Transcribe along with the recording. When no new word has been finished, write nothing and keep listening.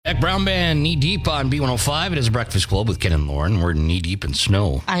Beck Brown Band, knee deep on B105. It is a Breakfast Club with Ken and Lauren. We're knee deep in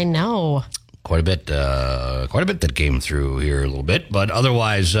snow. I know. Quite a bit that came through here a little bit. But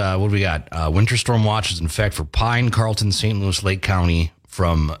otherwise, what do we got? Winter storm watch is in effect for Pine, Carlton, St. Louis, Lake County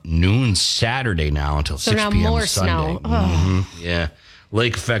from noon Saturday now until 6 now p.m. more Sunday. snow. Yeah.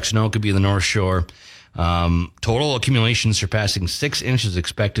 Lake effect snow could be the North Shore. Total accumulation surpassing 6 inches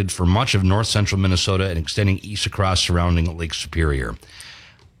expected for much of north central Minnesota and extending east across surrounding Lake Superior.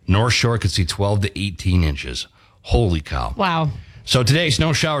 North Shore could see 12 to 18 inches. Holy cow. Wow. So today,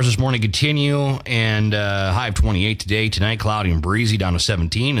 snow showers this morning continue, and high of 28 today. Tonight, cloudy and breezy down to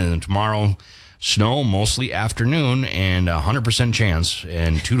 17, and then tomorrow, snow mostly afternoon, and 100% chance,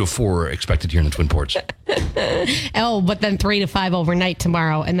 and 2 to 4 expected here in the Twin Ports. But then 3 to 5 overnight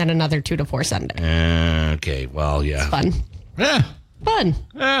tomorrow, and then another 2 to 4 Sunday. Okay, well, yeah. Fun. Yeah. Fun.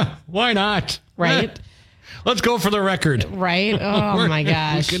 Yeah, why not? Right? Let's go for the record. Right? Oh, my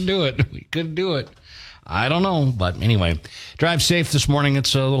gosh. We could do it. I don't know, but anyway, drive safe this morning.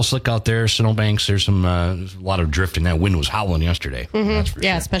 It's a little slick out there. Snowbanks. There's a lot of drifting. That wind was howling yesterday. That's for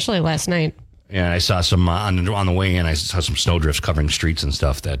sure. Especially last night. Yeah, I saw some on the way in. I saw some snow drifts covering streets and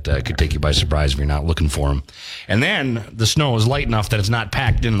stuff that could take you by surprise if you're not looking for them. And then the snow is light enough that it's not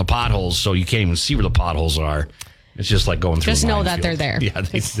packed in the potholes, so you can't even see where the potholes are. It's just like going through. Just know that they're there. Yeah,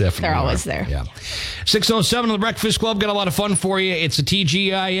 they definitely they're always there. Yeah. 6:07 on the Breakfast Club. Got a lot of fun for you. It's a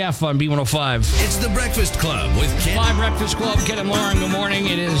TGIF on B105. It's the Breakfast Club with Ken. Live Breakfast Club. Ken and Lauren. Good morning.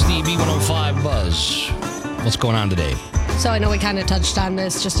 It is the B105 Buzz. What's going on today? So I know we kind of touched on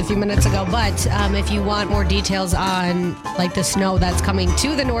this just a few minutes ago, but if you want more details on like the snow that's coming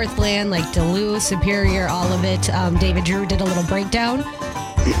to the Northland, like Duluth, Superior, all of it, David Drew did a little breakdown.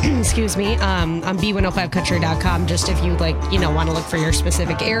 Excuse me, on B105country.com, just if you want to look for your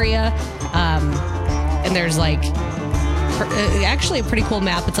specific area. And there's actually a pretty cool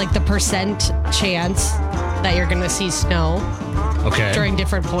map. It's like the percent chance that you're going to see snow during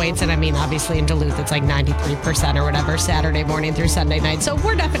different points. And I mean, obviously in Duluth, it's like 93% or whatever, Saturday morning through Sunday night. So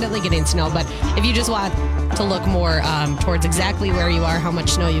we're definitely getting snow. But if you just want to look more towards exactly where you are, how much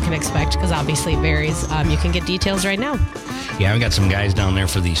snow you can expect, because obviously it varies, you can get details right now. Yeah, we got some guys down there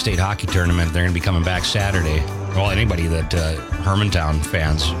for the state hockey tournament. They're going to be coming back Saturday. Well, anybody that Hermantown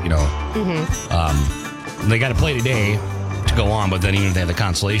fans, they got to play today to go on. But then even if they have the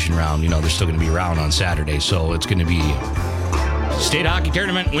consolation round, they're still going to be around on Saturday. So it's going to be state hockey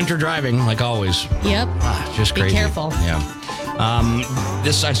tournament, winter driving, like always. Yep. Just crazy. Be careful. Yeah.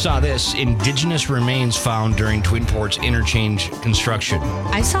 I saw this. Indigenous remains found during Twin Ports interchange construction.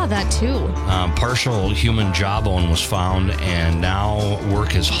 I saw that too. Partial human jawbone was found, and now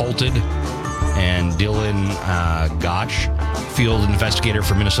work is halted. And Dylan Gotch, field investigator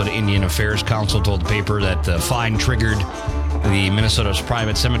for Minnesota Indian Affairs Council, told the paper that the find triggered the Minnesota's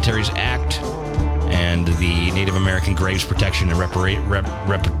Private Cemeteries Act and the Native American Graves Protection and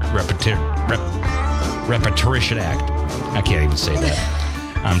Repatriation Act. I can't even say that.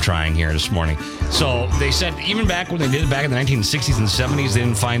 I'm trying here this morning. So they said even back when they did it back in the 1960s and 70s, they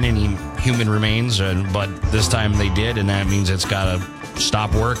didn't find any human remains, but this time they did, and that means it's got to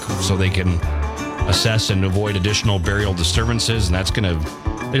stop work so they can assess and avoid additional burial disturbances, and that's going to,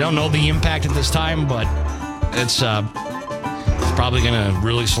 they don't know the impact at this time, but it's probably going to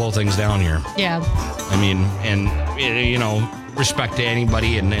really slow things down here. Yeah. I mean, and, respect to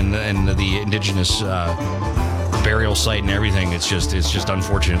anybody and the indigenous burial site and everything. It's just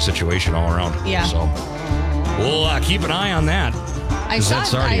unfortunate situation all around. Yeah. So we'll keep an eye on that. I saw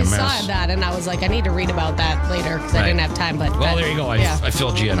that, and I was like, I need to read about that later because I didn't have time. But there you go. I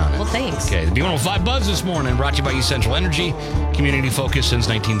filled you in on it. Well, thanks. Okay, the B105 Buzz this morning brought to you by East Central Energy, community focused since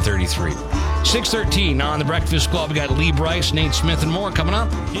 1933. 6:13 on the Breakfast Club. We got Lee Bryce, Nate Smith, and more coming up.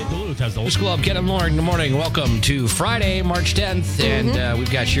 Duluth has the Breakfast Club. Ken and Lauren, good morning. Welcome to Friday, March 10th, and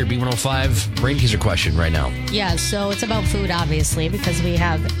we've got your B105 brain teaser question right now. Yeah, so it's about food, obviously, because we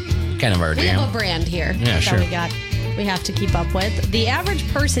have kind of our we jam. have a brand here. Yeah, sure. We have to keep up with. The average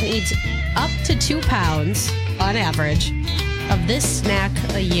person eats up to 2 pounds on average of this snack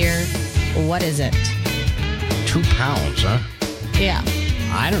a year. What is it? 2 pounds, huh? Yeah.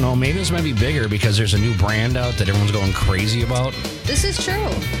 I don't know. Maybe this might be bigger because there's a new brand out that everyone's going crazy about. This is true.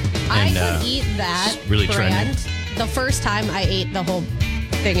 I can eat that really brand. trendy. The first time I ate the whole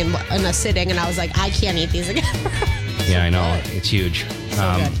thing in a sitting, and I was like, I can't eat these again. Yeah, I know. It's huge.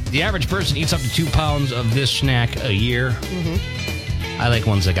 Good. The average person eats up to 2 pounds of this snack a year. I like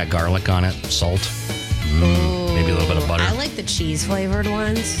ones that got garlic on it, salt, maybe a little bit of butter. I like the cheese flavored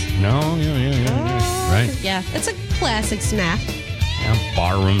ones. No, yeah. Right? Yeah, it's a classic snack. Yeah,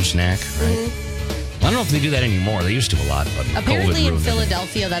 barroom snack, right? I don't know if they do that anymore. They used to a lot, but Apparently COVID in ruined it.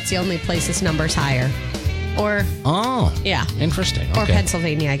 Philadelphia, that's the only place this number's higher. Or, Oh. yeah. Interesting. Or Okay.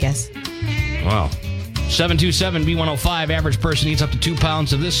 Pennsylvania, I guess. Wow. 727-B105. Average person eats up to 2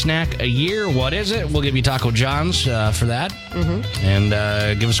 pounds of this snack a year. What is it? We'll give you Taco John's for that. Mm-hmm.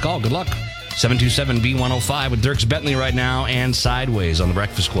 And give us a call. Good luck. 727-B105 with Dierks Bentley right now and Sideways on the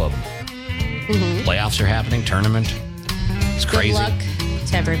Breakfast Club. Mm-hmm. Playoffs are happening. Tournament. It's crazy. Good luck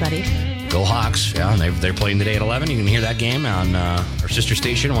to everybody. Go Hawks. Yeah, and they're playing today at 11. You can hear that game on our sister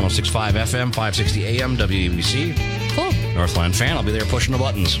station, 106.5 FM, 560 AM, WABC. Cool. Northland fan. I'll be there pushing the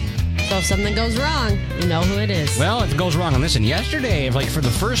buttons. So if something goes wrong, you know who it is. Well, if it goes wrong on this, and yesterday, like for the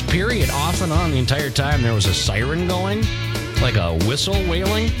first period, off and on the entire time, there was a siren going, like a whistle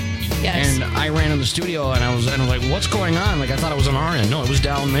wailing. Yes. And I ran in the studio and I was like, what's going on? Like I thought it was on our end. No, it was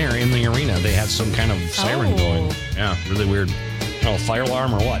down there in the arena. They had some kind of siren going. Yeah, really weird. I don't know, fire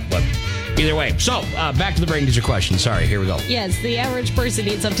alarm or what, but either way. So, back to the brain teaser question. Sorry, here we go. Yes, the average person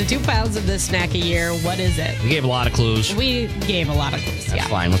eats up to 2 pounds of this snack a year. What is it? We gave a lot of clues. We gave a lot of clues, That's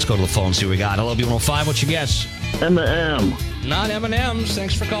fine. Let's go to the phone and see what we got. Hello, B105. What's your guess? M&M. Not M&M's.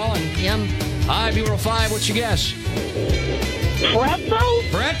 Thanks for calling. Yum. Hi, B105. What's your guess? Pretzel?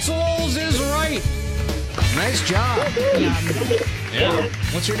 Pretzels is right. Nice job. Yeah.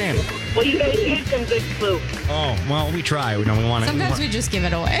 What's your name? Well, you guys gave some good clue. Oh, well, we try. We want to. Sometimes we just give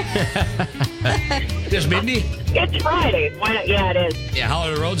it away. This Mindy? It's Friday. Why not? Yeah, it is. Yeah, how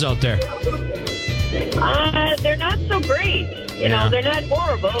are the roads out there? They're not so great. You Yeah. know, they're not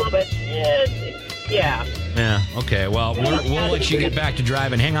horrible, but yeah. Yeah, okay. Well, we'll let you get back to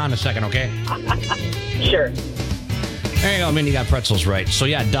driving. Hang on a second, okay? Sure. There you go. Mindy got pretzels right. So,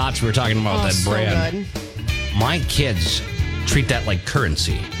 yeah, Dots, we were talking about that so brand. good. My kids treat that like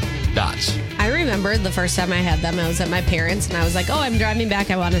currency. Dots. I remember the first time I had them, I was at my parents' and I was like, oh, I'm driving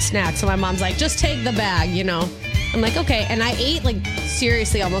back. I want a snack. So my mom's like, just take the bag, you know. I'm like, okay. And I ate, like,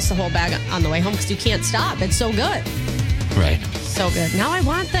 seriously almost the whole bag on the way home because you can't stop. It's so good. Right. So good. Now I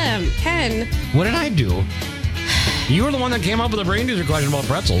want them. Ken, What did I do? You were the one that came up with a brain teaser question about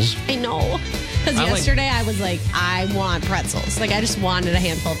pretzels. I know. Because yesterday I was like, I want pretzels. Like, I just wanted a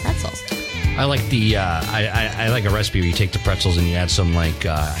handful of pretzels. I like the I like a recipe where you take the pretzels and you add some like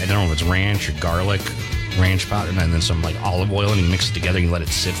I don't know if it's ranch or garlic, ranch powder, and then some like olive oil, and you mix it together and you let it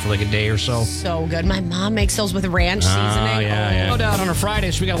sit for like a day or so. So good. My mom makes those with ranch seasoning. Oh, yeah. No doubt on a Friday,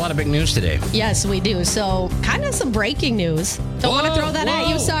 so we got a lot of big news today. Yes, we do. So, kind of some breaking news. Don't want to throw that at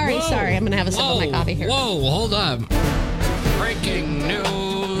you. Sorry. I'm going to have a sip of my coffee here. Whoa, hold on. Breaking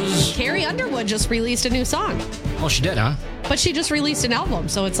news. Carrie Underwood just released a new song, Oh, she did, huh? but she just released an album.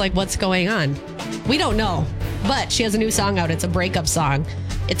 So, it's like, what's going on? We don't know. But she has a new song out. It's a breakup song.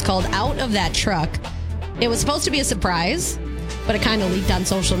 It's called Out of That Truck. It was supposed to be a surprise, but it kind of leaked on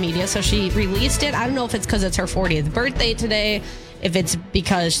social media. So she released it. I don't know if it's because it's her 40th birthday today, if it's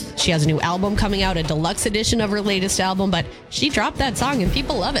because she has a new album coming out, a deluxe edition of her latest album, but she dropped that song and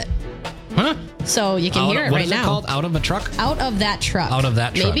people love it. Huh? So you can hear it what right is now. It called? Out of a truck? Out of That Truck. Out of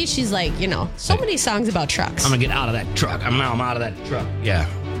That Truck. Maybe she's like, you know, so many songs about trucks. I'm gonna get out of that truck. I'm out of that truck. Yeah.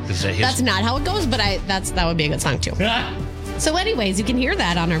 That's not how it goes, but that would be a good song too. So anyways, you can hear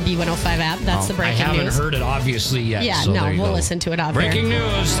that on our B105 app. That's the breaking news. I haven't heard it obviously yet. Yeah, so no, there you we'll go. listen to it off Breaking air.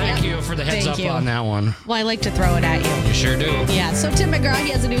 news. Thank you for the heads Thank up you. on that one. Well, I like to throw it at you. You sure do. Yeah, so Tim McGraw,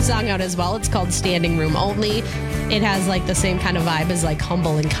 he has a new song out as well. It's called Standing Room Only. It has like the same kind of vibe as like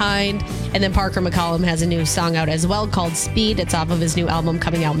Humble and Kind. And then Parker McCollum has a new song out as well called Speed. It's off of his new album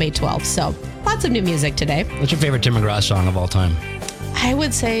coming out May 12th. So lots of new music today. What's your favorite Tim McGraw song of all time? I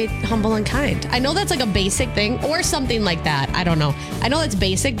would say Humble and Kind. I know that's like a basic thing or something like that. I don't know. I know that's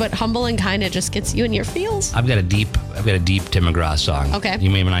basic, but Humble and Kind, it just gets you in your feels. I've got a deep Tim McGraw song. Okay.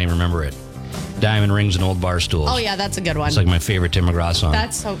 You may not even remember it. Diamond Rings and Old Bar Stools. Oh, yeah, that's a good one. It's like my favorite Tim McGraw song.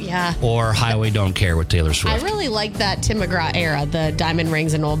 That's so, yeah. Or Highway Don't Care with Taylor Swift. I really like that Tim McGraw era, the Diamond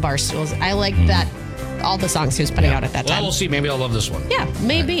Rings and Old Bar Stools. I like that, all the songs he was putting out at that Well, time. we'll see. Maybe I'll love this one. Yeah,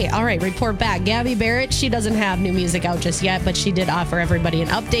 maybe. All right, report back. Gabby Barrett, she doesn't have new music out just yet, but she did offer everybody an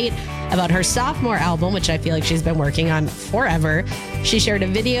update about her sophomore album, which I feel like she's been working on forever. She shared a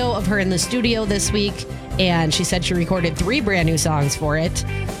video of her in the studio this week, and she said she recorded 3 brand new songs for it.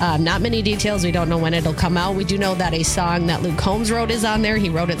 Not many details. We don't know when it'll come out. We do know that a song that Luke Combs wrote is on there. He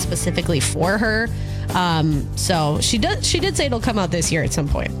wrote it specifically for her. So she did say it'll come out this year at some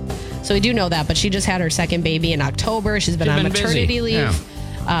point. So we do know that, but she just had her second baby in October. She's been on maternity busy. leave.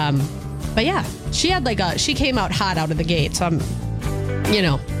 Yeah. But yeah, she had she came out hot out of the gate. So I'm,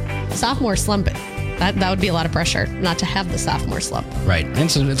 sophomore slumping. that would be a lot of pressure not to have the sophomore slump. Right.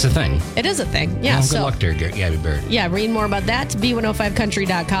 It's a thing. It is a thing. Yeah. Well, good luck there, Gabby Barrett. Yeah, read more about that to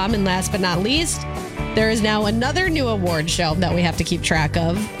B105country.com. And last but not least, there is now another new award show that we have to keep track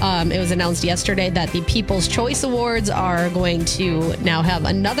of. It was announced yesterday that the People's Choice Awards are going to now have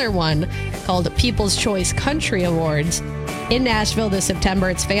another one called People's Choice Country Awards in Nashville this September.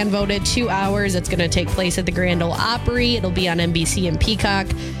 It's fan voted, 2 hours. It's going to take place at the Grand Ole Opry. It'll be on NBC and Peacock.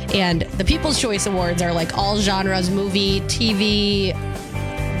 And the People's Choice Awards are like all genres, movie, TV,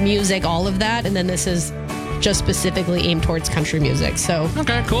 music, all of that. And then this is just specifically aimed towards country music. So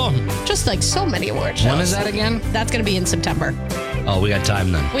Okay, cool. just like so many award shows. When is that again? That's going to be in September. Oh, we got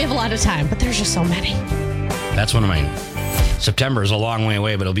time then. We have a lot of time, but there's just so many. That's one of mine. September is a long way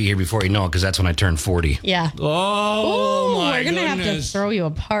away, but it'll be here before you know it because that's when I turn 40. Yeah. Oh, Ooh, my we're gonna have to goodness. throw you a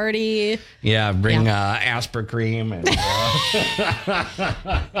party. Yeah, bring Asper cream and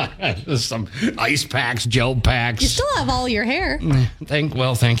some ice packs, gel packs. You still have all your hair.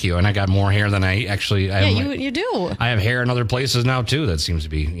 Thank you. And I got more hair than I actually. Yeah, you do. I have hair in other places now too. That seems to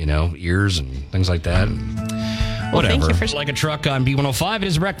be, ears and things like that. Whatever. thank you for- Like a truck on B105. It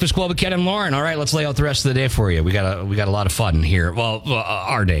is Breakfast Club with Ken and Lauren. All right, let's lay out the rest of the day for you. We got a lot of fun here. Well,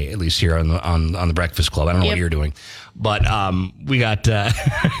 our day at least here on the Breakfast Club. I don't know what you're doing, but we got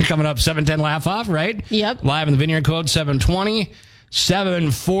coming up 7:10 Laugh Off, right? Yep. Live in the Vineyard Code 720.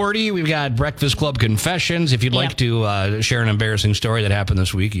 7:40, we've got Breakfast Club Confessions. If you'd like to share an embarrassing story that happened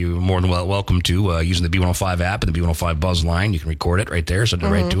this week, you're more than welcome to using the B105 app and the B105 Buzz line. You can record it right there, send it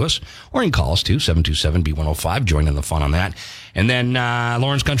right to us. Or you can call us too, 727-B105. Join in the fun on that. And then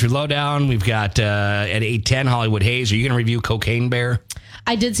Lauren's Country Lowdown. We've got at 8:10 Hollywood Haze. Are you going to review Cocaine Bear?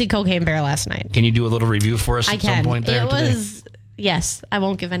 I did see Cocaine Bear last night. Can you do a little review for us I at can. some point there It today? was, yes, I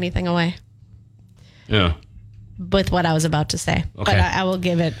won't give anything away Yeah. with what I was about to say. Okay. But I will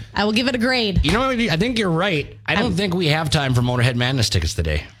give it a grade. You know what? I think you're right. I don't think we have time for Motorhead Madness tickets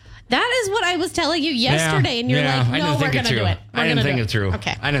today. That is what I was telling you yesterday, and you're like, no, we're going to do it. I didn't think it through.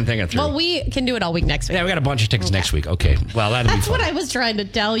 Okay. I didn't think it through. Well, we can do it all week next week. Yeah, we got a bunch of tickets next week. Okay. Well, that'd be That's fun. what I was trying to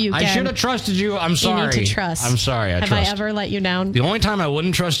tell you, Ken. I should have trusted you. I'm sorry. You need to trust. I'm sorry. Have I ever let you down? The only time I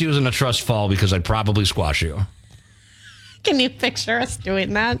wouldn't trust you is in a trust fall because I'd probably squash you. Can you picture us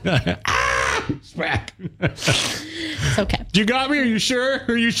doing that? Smack. It's okay. You got me? Are you sure?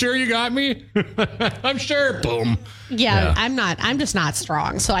 Are you sure you got me? I'm sure. Boom. Yeah, I'm just not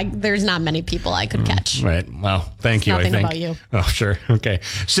strong. So there's not many people I could catch. Right. Well, thank you. Nothing I think. about you. Oh, sure. Okay.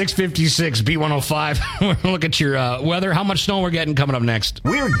 6:56 B105. We're going to look at your weather. How much snow we're getting coming up next.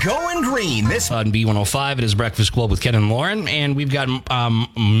 We're going green this On B105, it is Breakfast Club with Ken and Lauren, and we've got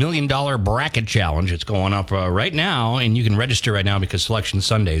 $1 million bracket challenge. It's going up right now, and you can register right now because Selection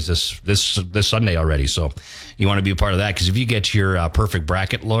Sunday's this Sunday already. So you want to be a part of that because if you get your perfect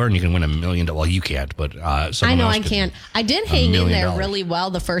bracket, Lauren, you can win $1 million. Well, you can't, but I someone know else I could. can't. I did hang in $1 there million. really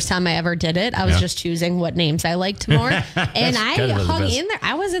well the first time I ever did it. I was just choosing what names I liked more, and I kind of the hung best. in there.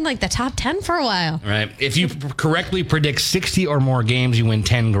 I was in like the top 10 for a while. Right. If you correctly predict 60 or more games, you win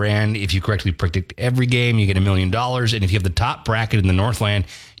 10 grand. If you correctly predict every game, you get $1 million. And if you have the top bracket in the Northland,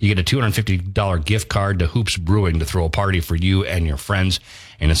 you get a $250 gift card to Hoops Brewing to throw a party for you and your friends.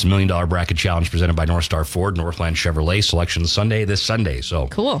 And it's $1 million bracket challenge presented by North Star Ford, Northland Chevrolet, Selection Sunday this Sunday. So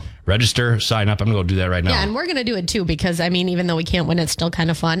Cool. Register, sign up. I'm going to go do that right now. Yeah, and we're going to do it too because, I mean, even though we can't win, it's still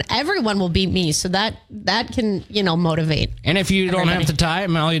kind of fun. Everyone will beat me, so that can, motivate. And if you don't Everybody. have the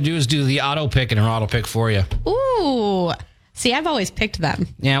time, all you do is do the auto pick and an auto pick for you. Ooh. See, I've always picked them.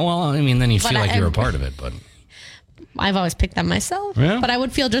 Yeah, well, I mean, then you But feel like I- you're a part of it, but... I've always picked them myself. Yeah. But I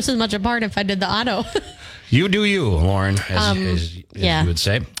would feel just as much a part if I did the auto. You do you, Lauren, as yeah. you would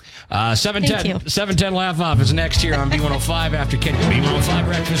say. Thank you. 710 Laugh Off is next here on B105 after Ken. B105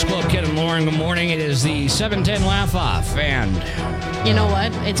 Breakfast Club, Ken and Lauren, good morning. It is the 710 Laugh Off. And, You know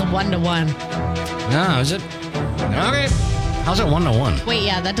what? It's 1-1. no, is it? Okay. How's it 1-1? Wait,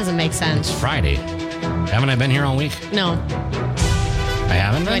 yeah, that doesn't make sense. It's Friday. Haven't I been here all week? No, I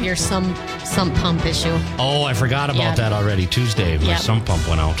haven't but been? your sump pump issue. Oh, I forgot about Yeah. that already. Tuesday, my Yeah. sump pump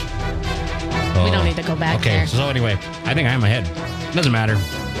went out. We don't need to go back Okay, there. so anyway, I think I'm ahead. Doesn't matter.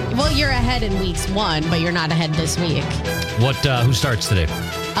 Well, you're ahead in weeks 1, but you're not ahead this week. What? Who starts today?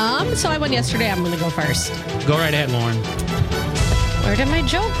 So I went yesterday. I'm going to go first. Go right ahead, Lauren. Where did my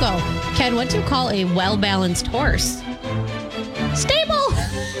joke go? Ken, what do you call a well-balanced horse? Stable.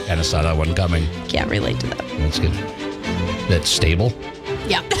 Kind of saw that one coming. Can't relate to that. That's good. That's stable.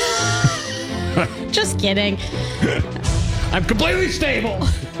 Yeah. Just kidding. I'm completely stable.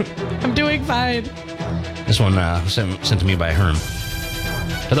 I'm doing fine. This one sent to me by Herm.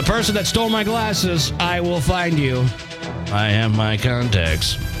 To the person that stole my glasses, I will find you. I have my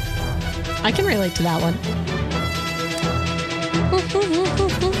contacts. I can relate to that one.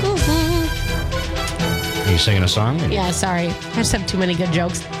 Are you singing a song? Yeah, sorry. I just have too many good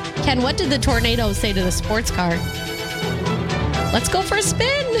jokes. Ken, what did the tornado say to the sports car? Let's go for a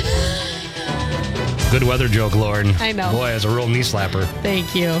spin. Good weather joke, Lauren. I know. Boy, it's a real knee slapper.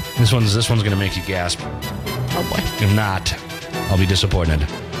 Thank you. This one's going to make you gasp. Oh, boy. If not, I'll be disappointed.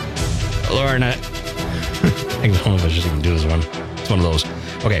 Lauren, I don't know if I should even do this one. It's one of those.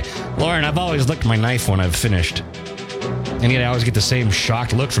 Okay, Lauren, I've always licked my knife when I've finished. And yet I always get the same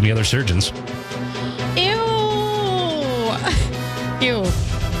shocked look from the other surgeons. Ew. Ew.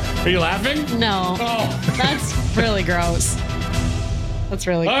 Are you laughing? No. Oh. That's really gross. That's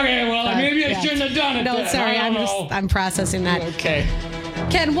really Okay, well, maybe I shouldn't have done it. No, then. sorry. I don't know. I'm processing that. Okay.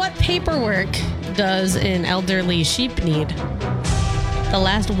 Ken, what paperwork does an elderly sheep need? The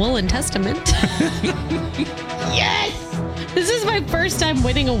last will and testament. Yes! This is my first time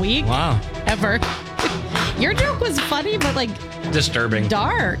winning a week. Wow. Ever. Your joke was funny, but like Disturbing.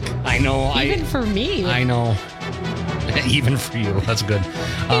 dark. I know. Even for me. I know. Even for you. That's good.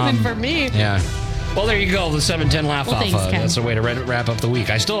 Even for me. Yeah. Well, there you go. The 710 laugh Well, off. thanks, Ken. That's a way to wrap up the week.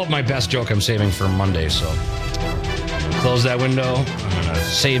 I still have my best joke I'm saving for Monday, so close that window. I'm going to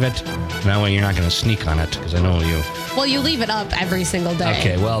save it. That way you're not going to sneak on it because I know you. Well, you leave it up every single day.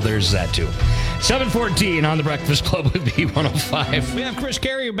 Okay, well, there's that too. 7:14 on the Breakfast Club with B105. We have Chris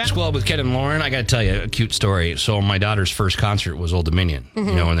Carey, Breakfast Club with Ken and Lauren. I got to tell you a cute story. So my daughter's first concert was Old Dominion, you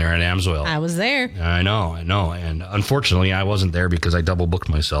know, when they were at Amsoil. I was there. I know. And unfortunately, I wasn't there because I double booked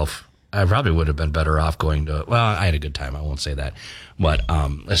myself. I probably would have been better off going to, well, I had a good time. I won't say that. But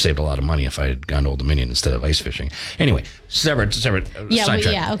I saved a lot of money if I had gone to Old Dominion instead of ice fishing. Anyway, separate Yeah,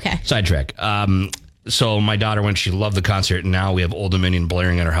 sidetrack. yeah, okay. Sidetrack. So my daughter went, she loved the concert, and now we have Old Dominion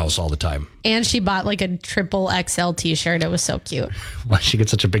blaring at her house all the time. And she bought like a triple XL t-shirt. It was so cute. Why she get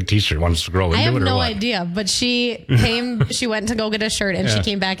such a big t-shirt? Wants to grow into I have it or no what? idea, but she came, she went to go get a shirt and she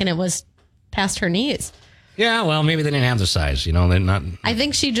came back and it was past her knees. Yeah, well, maybe they didn't have the size, you know, they're not. I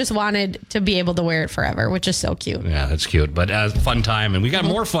think she just wanted to be able to wear it forever, which is so cute. Yeah, that's cute. But fun time. And we got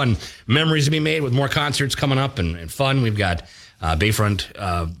more fun memories to be made with more concerts coming up and fun. We've got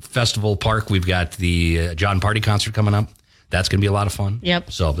Bayfront Festival Park. We've got the John Party concert coming up. That's going to be a lot of fun.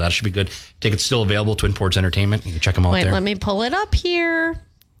 Yep. So that should be good. Tickets still available, Twin Ports Entertainment. You can check them out Wait, there. let me pull it up here.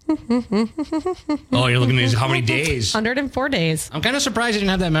 Oh, you're looking at these, how many days? 104 days. I'm kind of surprised you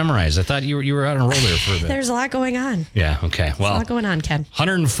didn't have that memorized. I thought you were on a roll there for a bit. There's a lot going on. Yeah, okay. Well, A lot going on, Ken.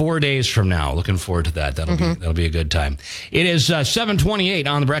 104 days from now. Looking forward to that. That'll be a good time. It is 7:28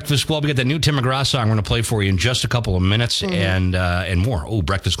 on the Breakfast Club. We got the new Tim McGraw song we're going to play for you in just a couple of minutes and more. Oh,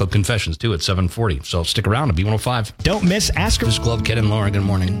 Breakfast Club Confessions too at 7:40. So stick around at B105. Don't miss Ask Breakfast Club, Ken and Lauren. Good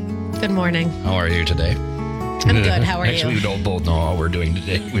morning. Good morning. How are you today? I'm good. How are Actually, you? we don't both know how we're doing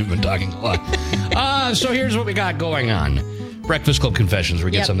today. We've been talking a lot. So here's what we got going on. Breakfast Club Confessions. We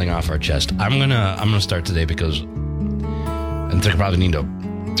get something off our chest. I'm gonna start today because I think I probably need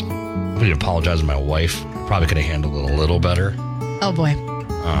to apologize to my wife. Probably could have handled it a little better. Oh, boy.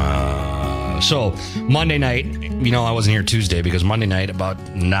 So Monday night, I wasn't here Tuesday because Monday night about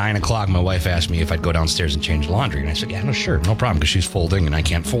 9 o'clock, my wife asked me if I'd go downstairs and change laundry. And I said, yeah, no, sure, no problem, because she's folding and I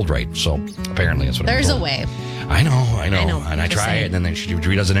can't fold right. So apparently that's what I'm There's told. a way. I know. And I Just try saying. it, and then she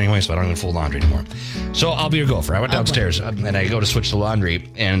redoes it anyway, so I don't even fold laundry anymore. So I'll be your gopher. I went downstairs, and I go to switch the laundry,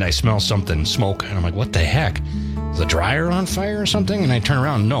 and I smell something, smoke, and I'm like, what the heck? Is the dryer on fire or something? And I turn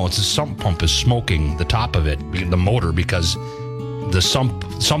around, no, it's the sump pump is smoking the top of it, the motor, because the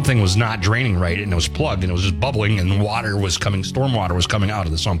something was not draining right, and it was plugged, and it was just bubbling, and storm water was coming out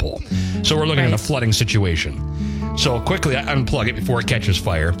of the sump hole. So we're looking at a flooding situation. So quickly I unplug it before it catches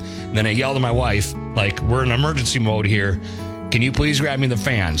fire. And then I yell to my wife, like, we're in emergency mode here. Can you please grab me the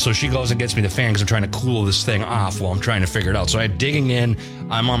fan? So she goes and gets me the fan because I'm trying to cool this thing off while I'm trying to figure it out. So I'm digging in.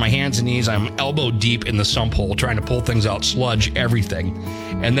 I'm on my hands and knees. I'm elbow deep in the sump hole trying to pull things out, sludge, everything.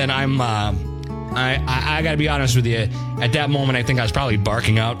 And then I got to be honest with you. At that moment, I think I was probably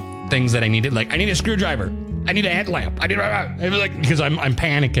barking out things that I needed. Like, I need a screwdriver. I need a headlamp. Because I'm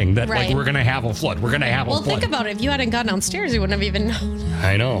panicking that like we're gonna have a flood. We're gonna have a flood. Well, think about it. If you hadn't gone downstairs, you wouldn't have even known.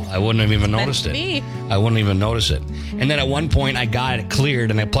 I know. I wouldn't have even noticed it. me. I wouldn't even notice it. And then at one point, I got it cleared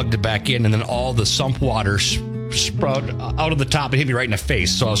and I plugged it back in, and then all the sump water sprouted out of the top and hit me right in the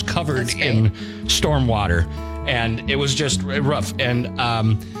face. So I was covered in storm water, and it was just rough. And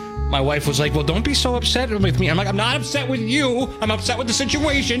my wife was like, well, don't be so upset with me. I'm like, I'm not upset with you. I'm upset with the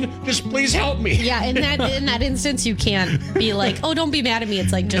situation. Just please help me. Yeah, in that instance, you can't be like, oh, don't be mad at me.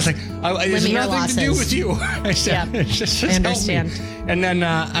 It's like, just it's limit your losses. Nothing to do with you. I said, yeah, just I understand. Help me. And then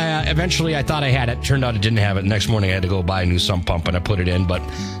eventually I thought I had it. Turned out it didn't have it. The next morning I had to go buy a new sump pump and I put it in. But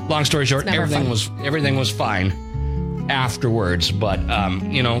long story short, everything was fine afterwards. But,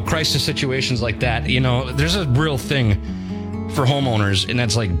 crisis situations like that, there's a real thing for homeowners, and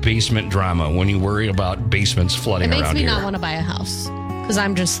that's like basement drama when you worry about basements flooding around here. It makes me not want to buy a house because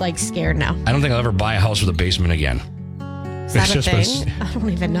I'm just like scared now. I don't think I'll ever buy a house with a basement again. Is that a thing? I don't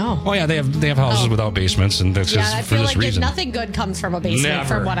even know. Oh yeah, they have houses without basements, and that's just I for feel this like reason. Nothing good comes from a basement,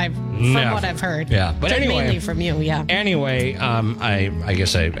 Never. from what I've heard. Yeah, but anyway, mainly from you. Yeah. Anyway, I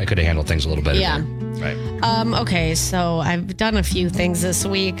guess I could have handled things a little better. Yeah. Right. Okay, so I've done a few things this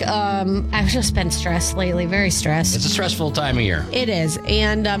week. I've just been stressed lately, very stressed. It's a stressful time of year. It is,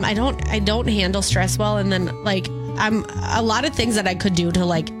 and I don't handle stress well. And then I'm a lot of things that I could do to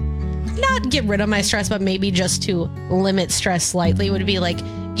not get rid of my stress, but maybe just to limit stress slightly would be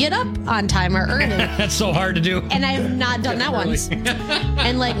get up on time or early. That's so hard to do. And I have not done that once.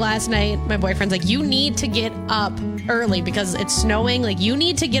 And last night, my boyfriend's like, you need to get up early because it's snowing. You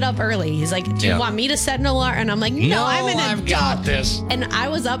need to get up early. He's like, do you want me to set an alarm? And I'm like, no, I'm an adult. I've got this. And I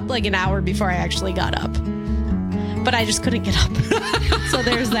was up an hour before I actually got up. But I just couldn't get up. So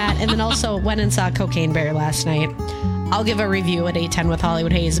there's that. And then also went and saw Cocaine Bear last night. I'll give a review at 8:10 with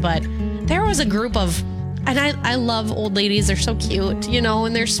Hollywood Hayes, but there was a group of, and I love old ladies. They're so cute,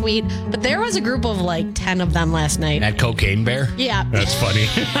 and they're sweet. But there was a group of 10 of them last night. At Cocaine Bear? Yeah. That's funny.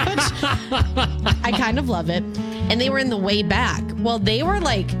 I kind of love it. And they were in the way back. Well, they were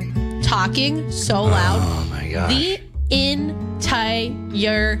talking so loud. Oh my God. The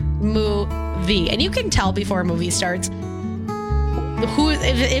entire movie. And you can tell before a movie starts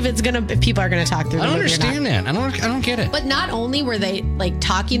if people are gonna talk through the movie. I don't understand that. I don't get it. But not only were they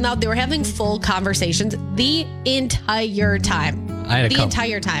talking loud, they were having full conversations the entire time.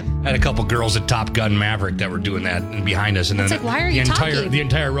 Entire time. I had a couple girls at Top Gun Maverick that were doing that behind us, and then why are you talking? The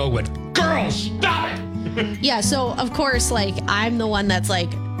entire row went, "Girls, stop it!" Yeah. So of course, I'm the one that's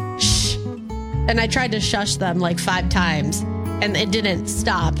shh, and I tried to shush them 5 times. And it didn't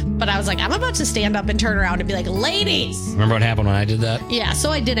stop. But I was like, I'm about to stand up and turn around and be like, ladies. Remember what happened when I did that? Yeah,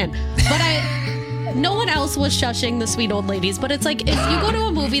 so I didn't. But no one else was shushing the sweet old ladies. But it's if you go to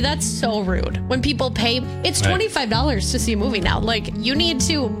a movie, that's so rude. When people pay, it's $25 to see a movie now. You need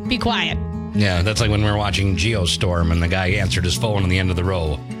to be quiet. Yeah, that's like when we were watching Geostorm and the guy answered his phone on the end of the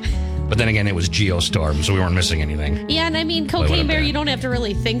row. But then again, it was Geostorm, so we weren't missing anything. Yeah, and I mean, Cocaine Bear, you don't have to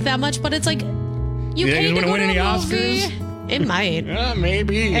really think that much. But it's you paid to go to a movie. Oscars? It might.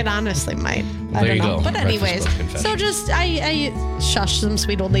 Maybe. It honestly might. Well, I don't know. go. But anyways, so just I shush some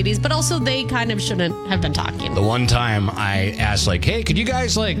sweet old ladies, but also they kind of shouldn't have been talking. The one time I asked hey, could you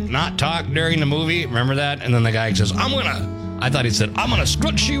guys not talk during the movie? Remember that? And then the guy says, I thought he said, I'm going to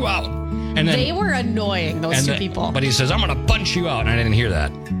scrunch you out. And then they were annoying, those two people. But he says, I'm going to punch you out. And I didn't hear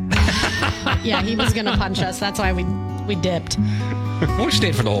that. Yeah, he was going to punch us. That's why we dipped. We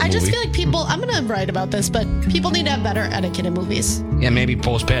stayed for the whole movie. I just feel people, I'm going to write about this, but people need to have better etiquette in movies. Yeah, maybe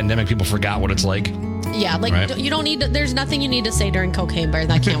post-pandemic people forgot what it's like. Yeah, right? You don't need to, there's nothing you need to say during Cocaine Bear.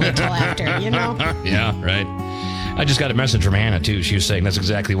 That can't wait till after, Yeah, right. I just got a message from Hannah, too. She was saying that's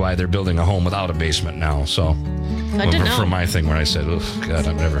exactly why they're building a home without a basement now. So, good to know. From my thing when I said, oof, God,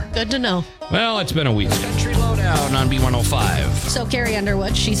 I've never. Good to know. Well, it's been a week. Country Lowdown on B105. So Carrie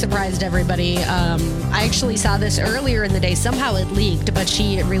Underwood, she surprised everybody. I actually saw this earlier in the day. Somehow it leaked, but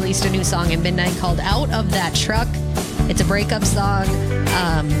she released a new song at midnight called Out of That Truck. It's a breakup song.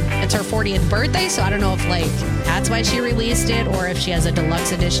 It's her 40th birthday, so I don't know if that's why she released it or if she has a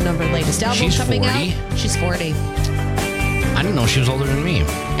deluxe edition of her latest album coming 40? Out. She's 40. I didn't know she was older than me.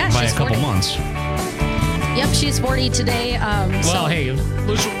 Yeah, by she's a couple 40. Months. Yep, she's 40 today. Hey,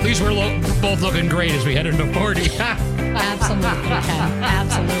 at least we're both looking great as we head into 40. Absolutely, Ken.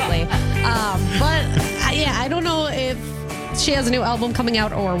 Absolutely. I don't know if she has a new album coming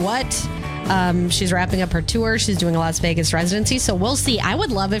out or what. She's wrapping up her tour. She's doing a Las Vegas residency, so we'll see. I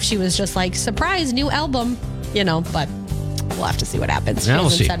would love if she was just surprise, new album, but we'll have to see what happens. She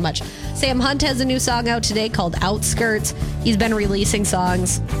hasn't said much. Sam Hunt has a new song out today called Outskirts. He's been releasing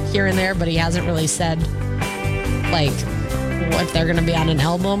songs here and there, but he hasn't really said, if they're going to be on an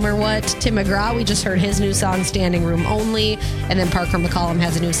album or what. Tim McGraw, we just heard his new song, Standing Room Only. And then Parker McCollum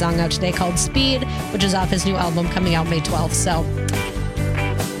has a new song out today called Speed, which is off his new album coming out May 12th. So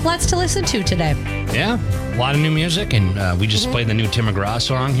lots to listen to today. Yeah, a lot of new music, and we just played the new Tim McGraw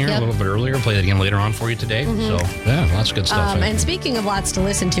song here a little bit earlier. Play that again later on for you today. So, yeah, lots of good stuff. And speaking of lots to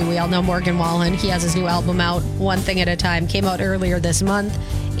listen to, we all know Morgan Wallen. He has his new album out, One Thing at a Time. Came out earlier this month,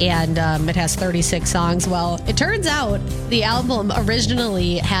 and it has 36 songs. Well, it turns out the album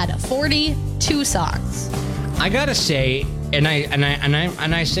originally had 42 songs. I gotta say, and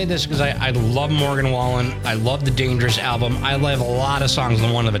I say this because I love Morgan Wallen. I love the Dangerous album. I love a lot of songs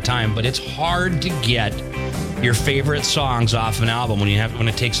on One of a Time, but it's hard to get your favorite songs off an album when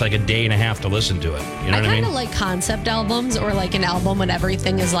it takes like a day and a half to listen to it. You know what I mean? I kind of like concept albums, or like an album when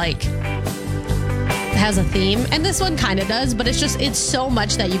everything is like has a theme, and this one kind of does, but it's so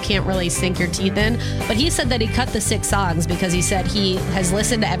much that you can't really sink your teeth in. But he said that he cut the 6 songs because he said he has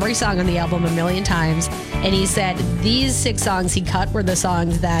listened to every song on the album a million times, and he said these 6 songs he cut were the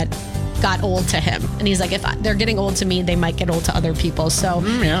songs that got old to him, and he's like, if they're getting old to me, they might get old to other people. So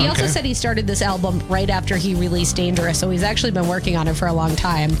he also said he started this album right after he released Dangerous, so he's actually been working on it for a long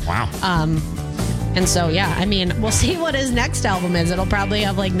time. Wow. And so, yeah, I mean, we'll see what his next album is. It'll probably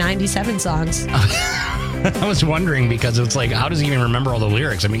have like 97 songs. I was wondering because it's like, how does he even remember all the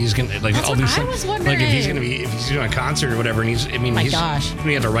lyrics? I mean, he's gonna like That's all what these I was wondering. like if he's doing a concert or whatever, and he's gosh.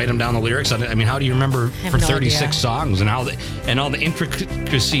 we have to write him down the lyrics. I mean, how do you remember for no 36 idea. songs and all the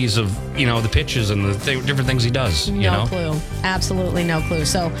intricacies of the pitches and the different things he does? No clue. Absolutely no clue.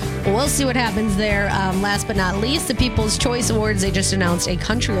 So we'll see what happens there. Last but not least, the People's Choice Awards. They just announced a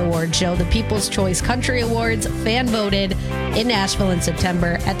country award show, the People's Choice Country Awards, fan voted in Nashville in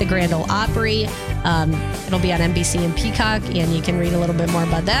September at the Grand Ole Opry. It'll be on NBC and Peacock, and you can read a little bit more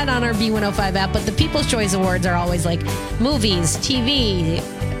about that on our B105 app. But the People's Choice Awards are always like movies, TV,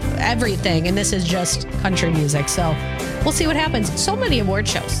 everything, and this is just country music. So we'll see what happens. So many award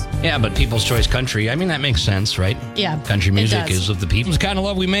shows. Yeah, but People's Choice Country, I mean, that makes sense, right? Yeah. Country music it does. is of the people. It's the kind of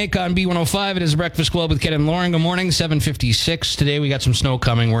love we make on B105. It is the Breakfast Club with Ken and Lauren. Good morning, 7:56. Today we got some snow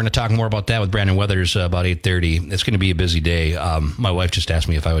coming. We're going to talk more about that with Brandon Weathers about 8:30. It's going to be a busy day. My wife just asked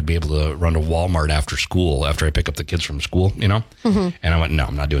me if I would be able to run to Walmart after school, after I pick up the kids from school, And I went, no,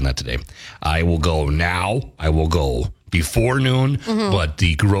 I'm not doing that today. I will go now. I will go before noon. But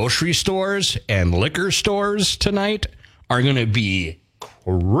the grocery stores and liquor stores tonight are going to be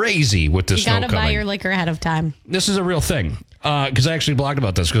crazy with the snow coming. You got to buy your liquor ahead of time. This is a real thing. Because I actually blogged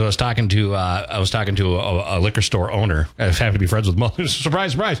about this because I was talking to a liquor store owner. I happen to be friends with him.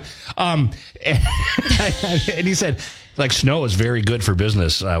 Surprise, surprise. And he said, like, snow is very good for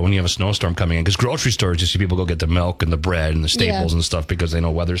business when you have a snowstorm coming in. Because grocery stores, you see people go get the milk and the bread and the staples and stuff because they know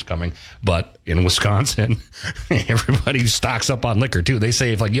weather's coming. But in Wisconsin, everybody stocks up on liquor too. They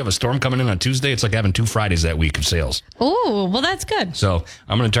say if like you have a storm coming in on Tuesday, it's like having 2 Fridays that week of sales. Oh, well, that's good. So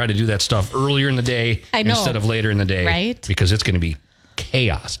I'm going to try to do that stuff earlier in the day instead of later in the day. Right. Because it's going to be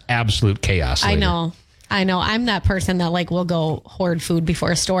chaos, absolute chaos. Later. I know. I'm that person that like will go hoard food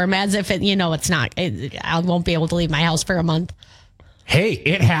before a storm as if it's not. I won't be able to leave my house for a month. Hey,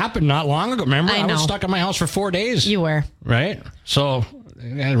 it happened not long ago. Remember, I know. was stuck in my house for 4 days. You were. Right? So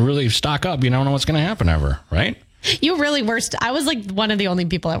you got to really stock up. You don't know what's going to happen ever, right? You really were. I was like one of the only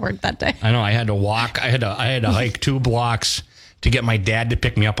people at work that day. I know. I had to walk. I had to hike 2 blocks to get my dad to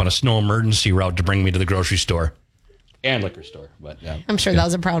pick me up on a snow emergency route to bring me to the grocery store and liquor store. But yeah, I'm sure that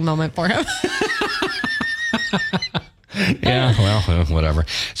was a proud moment for him. Yeah, well, whatever.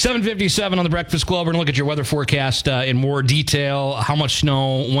 7:57 on the Breakfast Club. We're going to look at your weather forecast in more detail. How much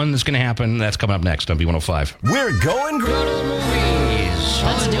snow, when it's going to happen. That's coming up next on B105. We're going green. Go to the movies.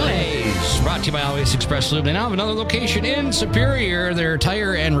 Let's do it. Holidays. Brought to you by Always Express Lube. They now have another location in Superior. Their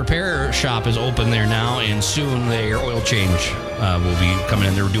tire and repair shop is open there now, and soon their oil change will be coming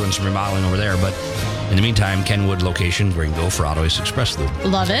in. They're doing some remodeling over there, but in the meantime, Kenwood location where you can go for Always Express Lube.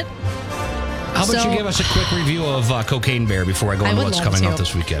 Love it. How about you give us a quick review of Cocaine Bear before I go into what's coming up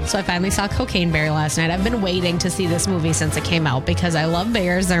this weekend? So I finally saw Cocaine Bear last night. I've been waiting to see this movie since it came out because I love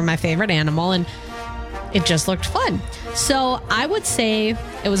bears. They're my favorite animal, and it just looked fun. So I would say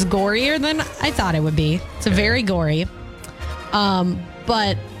it was gorier than I thought it would be. It's very gory.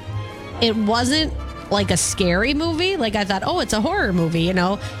 But it wasn't like a scary movie. Like I thought, it's a horror movie,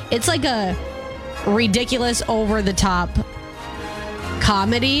 It's like a ridiculous, over-the-top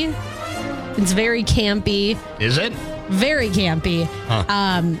comedy. It's very campy. Is it? Very campy.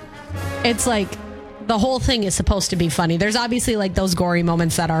 Huh. It's like the whole thing is supposed to be funny. There's obviously like those gory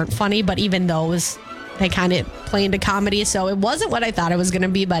moments that aren't funny, but even those, they kind of play into comedy. So it wasn't what I thought it was going to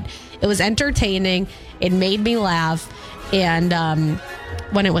be, but it was entertaining. It made me laugh. And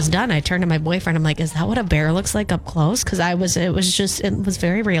when it was done, I turned to my boyfriend. I'm like, is that what a bear looks like up close? Because it was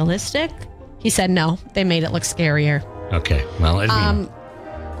very realistic. He said, no, they made it look scarier. Okay. Well,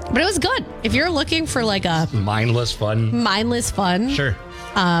 But it was good. If you're looking for like a Mindless fun. Sure.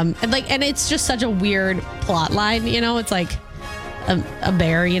 and it's just such a weird plot line, It's like a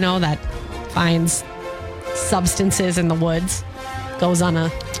bear, that finds substances in the woods, goes on a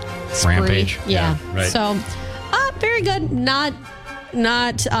spree. Rampage. Yeah. Right. So, very good. Not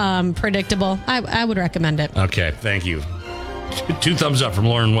predictable. I would recommend it. Okay, thank you. 2 thumbs up from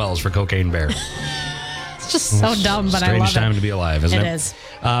Lauren Wells for Cocaine Bear. It's just so dumb, but I love it. Strange time to be alive, isn't it? It is.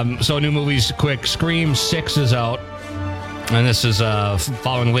 So new movies, quick. Scream 6 is out. And this is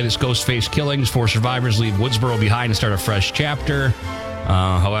following the latest Ghostface killings. 4 survivors leave Woodsboro behind and start a fresh chapter.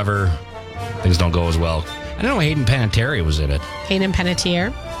 However, things don't go as well. I didn't know Hayden Panettiere was in it. Hayden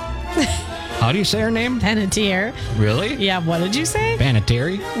Panettiere. How do you say her name? Panettiere. Really? Yeah, what did you say?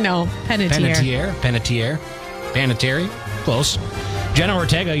 Panettiere? No, Panettiere. Panettiere. Close. Jenna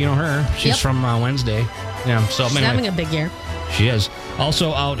Ortega, you know her. She's from Wednesday. Yeah, so She's having a big year. She is.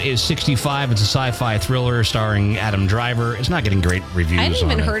 Also out is 65. It's a sci-fi thriller starring Adam Driver. It's not getting great reviews. I hadn't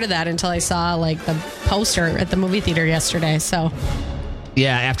even on heard of that until I saw the poster at the movie theater yesterday. So,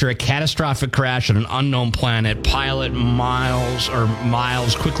 yeah, after a catastrophic crash on an unknown planet, pilot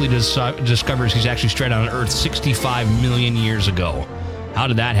Miles quickly discovers he's actually straight on Earth 65 million years ago. How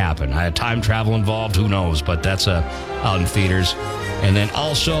did that happen? Time travel involved? Who knows? But that's out in theaters. And then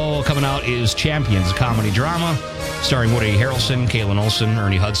also coming out is Champions, a comedy drama starring Woody Harrelson, Caitlin Olsen,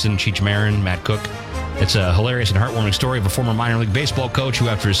 Ernie Hudson, Cheech Marin, Matt Cook. It's a hilarious and heartwarming story of a former minor league baseball coach who,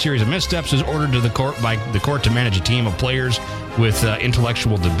 after a series of missteps, is ordered by the court to manage a team of players with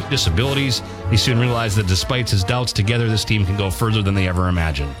intellectual disabilities. He soon realized that despite his doubts, together this team can go further than they ever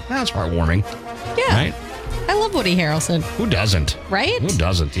imagined. That's heartwarming. Yeah. Right? I love Woody Harrelson. Who doesn't? Right? Who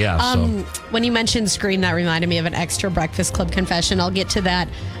doesn't? Yeah. When you mentioned Scream, that reminded me of an extra Breakfast Club confession. I'll get to that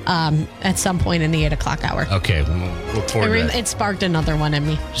at some point in the 8 o'clock hour. Okay. We'll look forward to that. It sparked another one in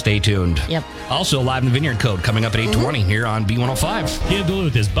me. Stay tuned. Yep. Also, Live in the Vineyard Code coming up at 8:20 here on B105. Kid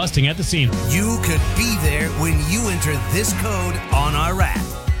Duluth is busting at the seams. You could be there when you enter this code on our app.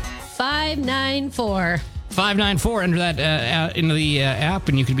 594. 594, enter that into the app,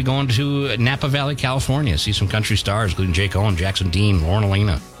 and you could be going to Napa Valley, California. See some country stars, including Jake Owen, Jackson Dean, Lauren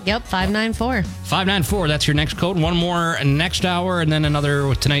Elena. Yep, 594. 594, that's your next code. One more next hour, and then another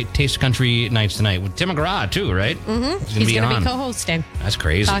with tonight, Taste of Country Nights tonight with Tim McGraw, too, right? Mm-hmm. He's going to be co-hosting. That's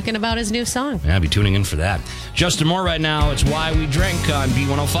crazy. Talking about his new song. Yeah, I'll be tuning in for that. Justin Moore right now. It's Why We Drink on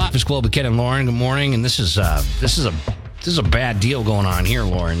B105. It's Global Kid and Lauren. Good morning, and this is a bad deal going on here,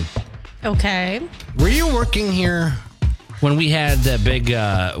 Lauren. Okay. Were you working here when we had that big,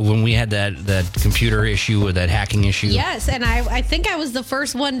 that computer issue or that hacking issue? Yes, and I think I was the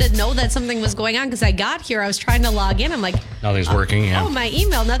first one to know that something was going on because I got here. I was trying to log in. I'm like, nothing's working. Yeah. Oh, my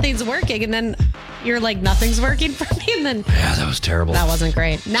email, nothing's working. And then you're like, nothing's working for me. And then yeah, that was terrible. That wasn't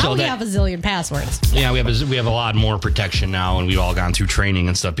great. Now we have a zillion passwords. Yeah, we have a lot more protection now, and we've all gone through training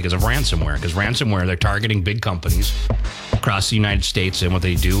and stuff because of ransomware. Because ransomware, they're targeting big companies across the United States, and what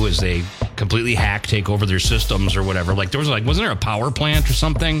they do is they completely take over their systems or whatever. Like wasn't there a power plant or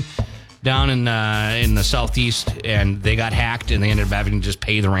something down in the southeast, and they got hacked, and they ended up having to just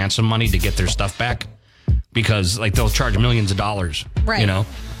pay the ransom money to get their stuff back because they'll charge millions of dollars. Right.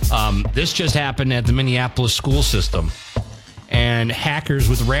 This just happened at the Minneapolis school system, and hackers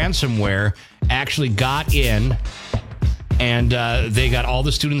with ransomware actually got in. And they got all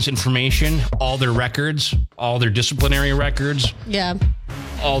the students' information, all their records, all their disciplinary records. Yeah.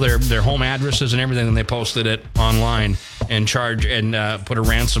 All their home addresses and everything, and they posted it online and put a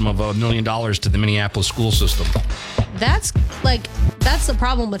ransom of $1 million to the Minneapolis school system. That's the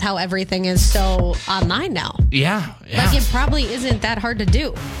problem with how everything is so online now. Yeah. It probably isn't that hard to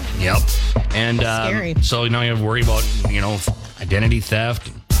do. Yep. And scary. So now you have to worry about identity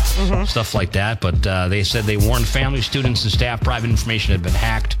theft. Mm-hmm. Stuff like that, but they said they warned family, students, and staff private information had been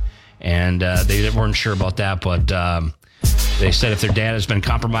hacked, and they weren't sure about that, but they said if their data has been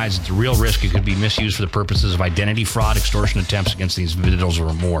compromised, it's a real risk. It could be misused for the purposes of identity fraud, extortion attempts against these individuals,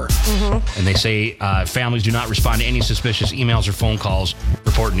 or more. Mm-hmm. And they say families do not respond to any suspicious emails or phone calls,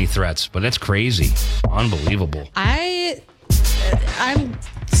 report any threats. But that's crazy. Unbelievable. I'm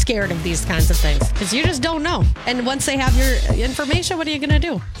scared of these kinds of things because you just don't know. And once they have your information, what are you going to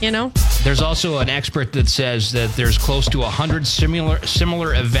do? There's also an expert that says that there's close to 100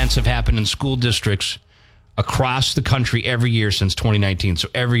 similar events have happened in school districts across the country every year since 2019. So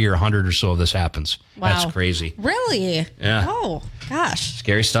every year, 100 or so of this happens. Wow. That's crazy. Really? Yeah. Oh, gosh.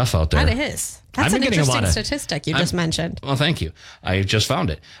 Scary stuff out there. That is. That's an interesting statistic you just mentioned. Well, thank you. I just found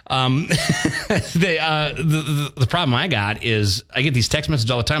it. The problem I got is I get these text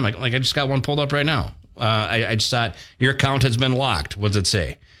messages all the time. Like I just got one pulled up right now. I just thought, your account has been locked. What does it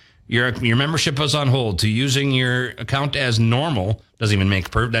say? Your membership was on hold. To using your account as normal doesn't even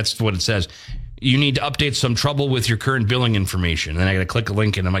make that's what it says. You need to update some trouble with your current billing information. And then I got to click a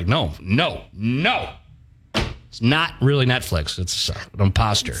link, and I'm like, no. It's not really Netflix. It's an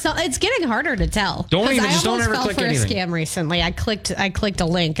imposter. So it's getting harder to tell. Don't ever I click fell for anything. a scam recently. I clicked a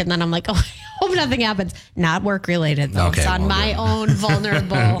link, and then I'm like, oh, I hope nothing happens. Not work related though. Okay, it's on my own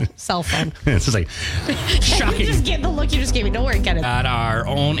vulnerable cell phone. It's just like shocking. You just get the look you just gave me. Don't worry, get it. Got our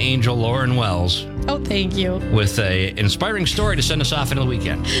own angel, Lauren Wells, Oh, thank you. with an inspiring story to send us off into the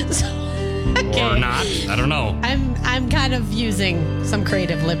weekend. Okay. Or not. I don't know. I'm kind of using some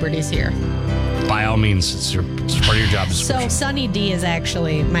creative liberties here. By all means, it's part of your job So description. Sunny D is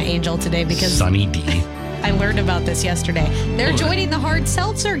actually my angel today because Sunny D. I learned about this yesterday. They're joining the hard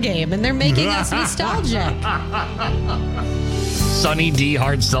seltzer game and they're making us nostalgic. Sunny D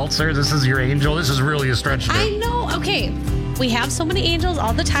hard seltzer. This is your angel. This is really a stretch. I know. Okay. We have so many angels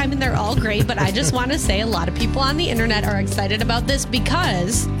all the time and they're all great, but I just want to say a lot of people on the internet are excited about this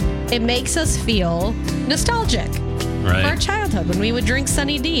because it makes us feel nostalgic for our Right. childhood when we would drink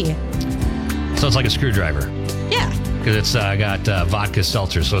Sunny D. So it's like a screwdriver Yeah. because it's got vodka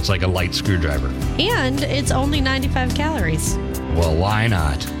seltzer, so it's like a light screwdriver. And it's only 95 calories. Well, why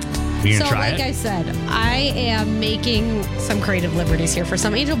not? You gonna So, try like it? I said, I am making some creative liberties here for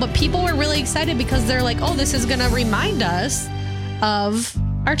some angel, but people were really excited because they're like, oh, this is going to remind us of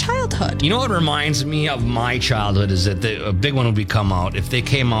our childhood. You know what reminds me of my childhood is that a big one would come out if they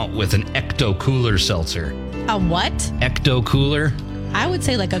came out with an Ecto Cooler seltzer. A what? Ecto Cooler? I would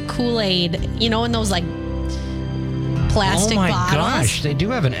say like a Kool-Aid, you know, in those like plastic oh my bottles. gosh, they do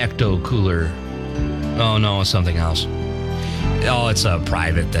have an Ecto Cooler. Oh no, it's something else. Oh, it's a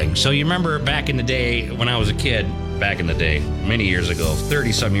private thing. So you remember back in the day when I was a kid, many years ago,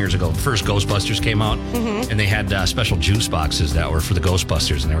 30-some years ago, the first Ghostbusters came out, and they had special juice boxes that were for the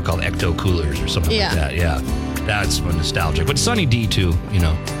Ghostbusters, and they were called Ecto Coolers or something like that. Yeah, that's nostalgic. But Sunny D too, you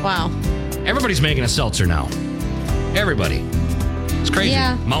know. Wow. Everybody's making a seltzer now. Everybody. It's crazy.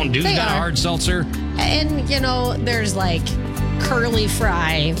 Yeah, Mountain Dew's they got a are. hard seltzer. And, you know, there's like curly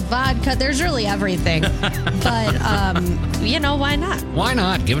fry, vodka, there's really everything. But, you know, why not? Why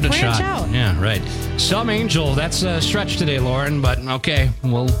not? Give it a Branch shot. out. Yeah, right. Some angel. That's a stretch today, Lauren, but okay.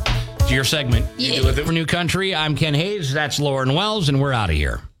 Well, to your segment. You do with it for New Country. I'm Ken Hayes. That's Lauren Wells, and we're out of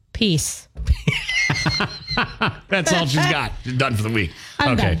here. Peace. That's all she's got. She's done for the week.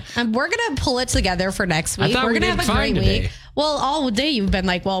 I'm okay. done. We're going to pull it together for next week. thought We're we going to did have a fine great today. week. Well, all day you've been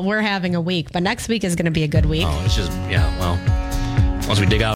like, well, we're having a week, but next week is going to be a good week. Oh, it's just, yeah, well, once we dig out